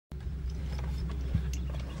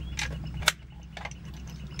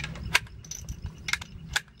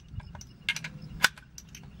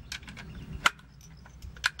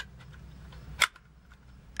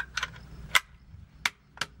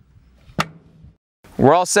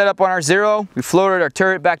We're all set up on our zero. We floated our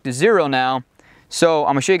turret back to zero now. So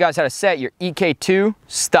I'm gonna show you guys how to set your EK2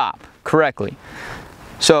 stop correctly.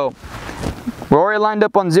 So we're already lined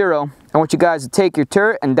up on zero. I want you guys to take your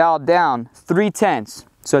turret and dial down 3/10.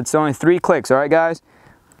 So it's only 3 clicks, all right guys?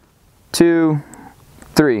 2,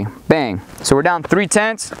 3, bang. So we're down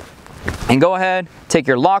 3/10, and go ahead, take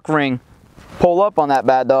your lock ring, pull up on that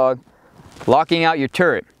bad dog, locking out your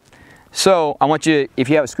turret. So I want you, if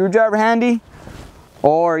you have a screwdriver handy,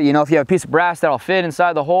 or you know, if you have a piece of brass that'll fit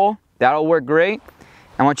inside the hole, that'll work great.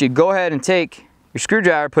 I want you to go ahead and take your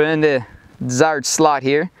screwdriver, put it in the desired slot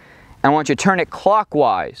here, and I want you to turn it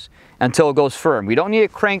clockwise until it goes firm. We don't need to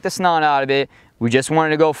crank the snot out of it. We just want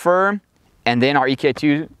it to go firm, and then our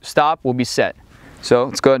EK2 stop will be set. So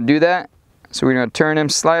let's go ahead and do that. So we're gonna turn him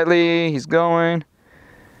slightly. He's going,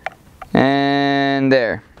 and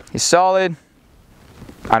there. He's solid.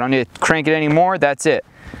 I don't need to crank it anymore. That's it.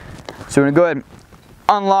 So we're gonna go ahead and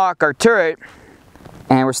unlock our turret,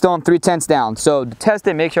 and we're still in 3/10 down. So to test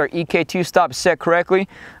it, make sure our EK2 stop is set correctly.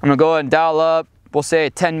 I'm gonna go ahead and dial up, we'll say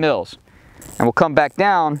 10 mils. And we'll come back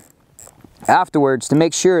down afterwards to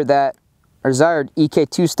make sure that our desired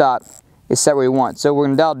EK2 stop is set where we want. So we're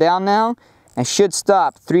gonna dial down now, and should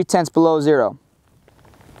stop 3/10 below zero.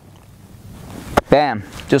 Bam,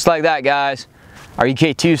 just like that guys. Our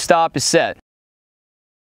EK2 stop is set.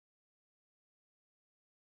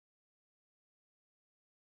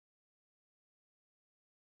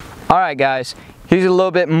 Alright guys, here's a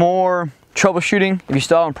little bit more troubleshooting if you're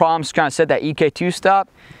still having problems trying to set that EK2 stop.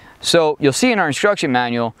 So you'll see in our instruction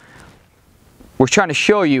manual, we're trying to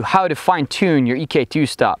show you how to fine tune your EK2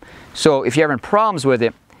 stop. So if you're having problems with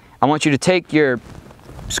it, I want you to take your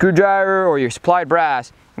screwdriver or your supplied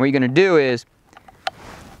brass, and what you're going to do is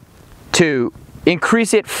to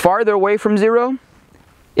increase it farther away from zero.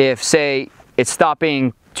 If say it's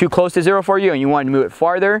stopping too close to zero for you and you want to move it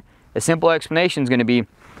farther, a simple explanation is going to be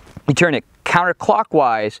you turn it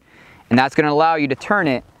counterclockwise, and that's going to allow you to turn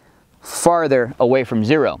it farther away from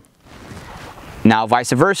zero. Now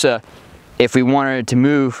vice versa, if we wanted to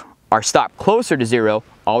move our stop closer to zero,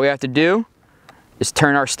 all we have to do is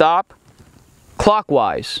turn our stop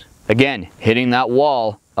clockwise. Again, hitting that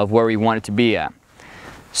wall of where we want it to be at.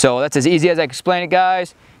 So that's as easy as I can explain it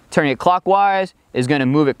guys. Turning it clockwise is going to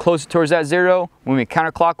move it closer towards that zero. Moving it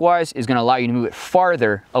counterclockwise is going to allow you to move it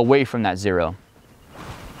farther away from that zero.